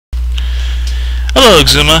Hello,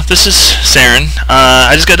 Xuma. This is Saren.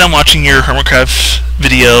 I just got done watching your Hermitcraft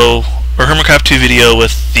video, or Hermitcraft 2 video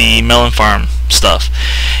with the Melon Farm stuff.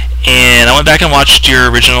 And I went back and watched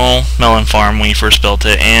your original Melon Farm when you first built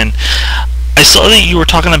it, and I saw that you were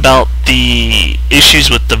talking about the issues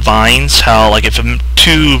with the vines, how like if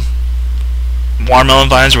two watermelon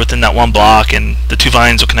vines are within that one block and the two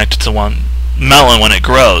vines are connected to one melon when it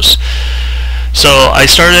grows. So I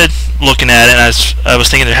started looking at it, and I was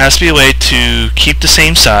thinking there has to be a way to keep the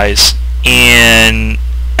same size and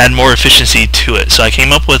add more efficiency to it. So I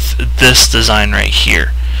came up with this design right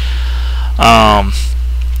here.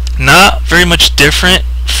 Not very much different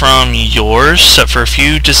from yours, except for a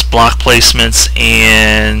few just block placements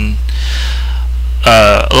and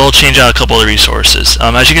a little change out a couple of the resources.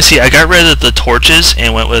 As you can see, I got rid of the torches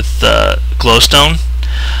and went with glowstone.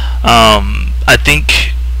 I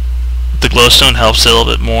think the glowstone helps it a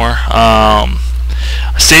little bit more. I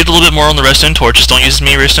saved a little bit more on the redstone torches. Don't use as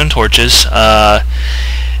many redstone torches. It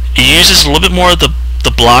uses a little bit more of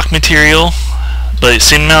the block material, but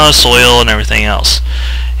same amount of soil and everything else.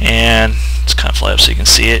 And let's kind of fly up so you can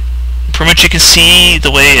see it. Pretty much you can see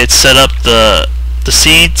the way it's set up. The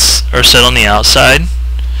seeds are set on the outside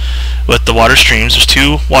with the water streams. There's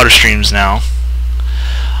two water streams now.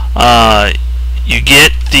 You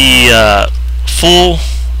get the full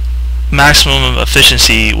maximum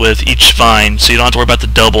efficiency with each vine, so you don't have to worry about the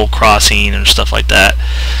double crossing and stuff like that.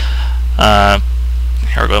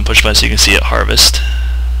 Here, I'll go and push button so you can see it harvest.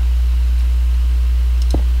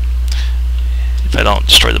 If I don't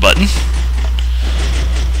destroy the button.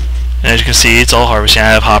 And as you can see, it's all harvesting. I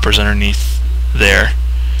have hoppers underneath there,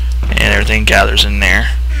 and everything gathers in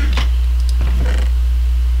there.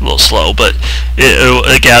 A little slow, but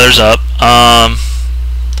it gathers up.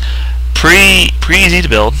 Pretty easy to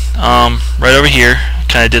build. Right over here,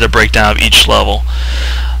 kind of did a breakdown of each level.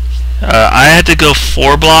 I had to go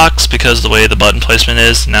 4 blocks because of the way the button placement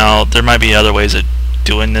is. Now there might be other ways of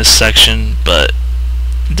doing this section, but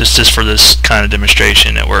this just for this kind of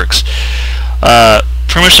demonstration it works.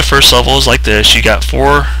 Pretty much the first level is like this. You got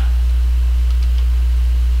 4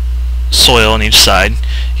 soil on each side.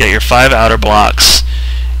 You got your 5 outer blocks,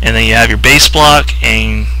 and then you have your base block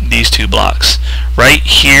and these 2 blocks. Right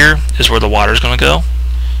here is where the water is going to go.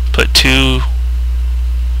 Put 2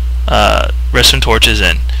 redstone torches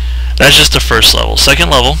in. That's just the first level. Second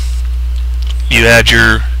level, you add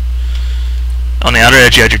on the outer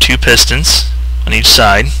edge you add your 2 pistons on each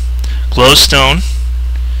side, glowstone,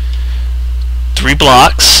 3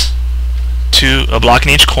 blocks, a block in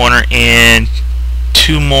each corner, and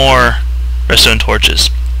 2 more redstone torches.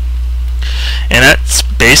 And that's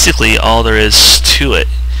basically all there is to it.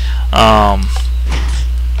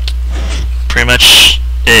 Pretty much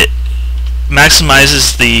it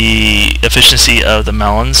maximizes the efficiency of the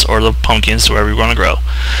melons or the pumpkins, wherever you want to grow.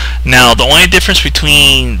 Now the only difference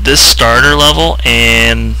between this starter level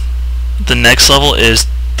and the next level is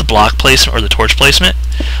the block placement or the torch placement.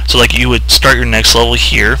 So like you would start your next level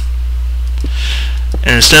here,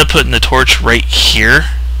 and instead of putting the torch right here,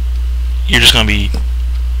 you're just going to be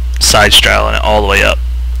side straddling it all the way up.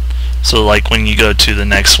 So like when you go to the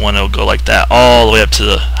next one, it'll go like that all the way up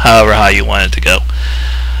to however high you want it to go.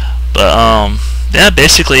 But yeah,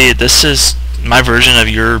 basically this is my version of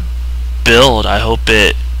your build. I hope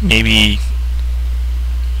it maybe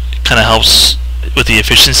kind of helps with the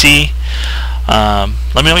efficiency. Let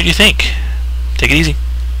me know what you think. Take it easy.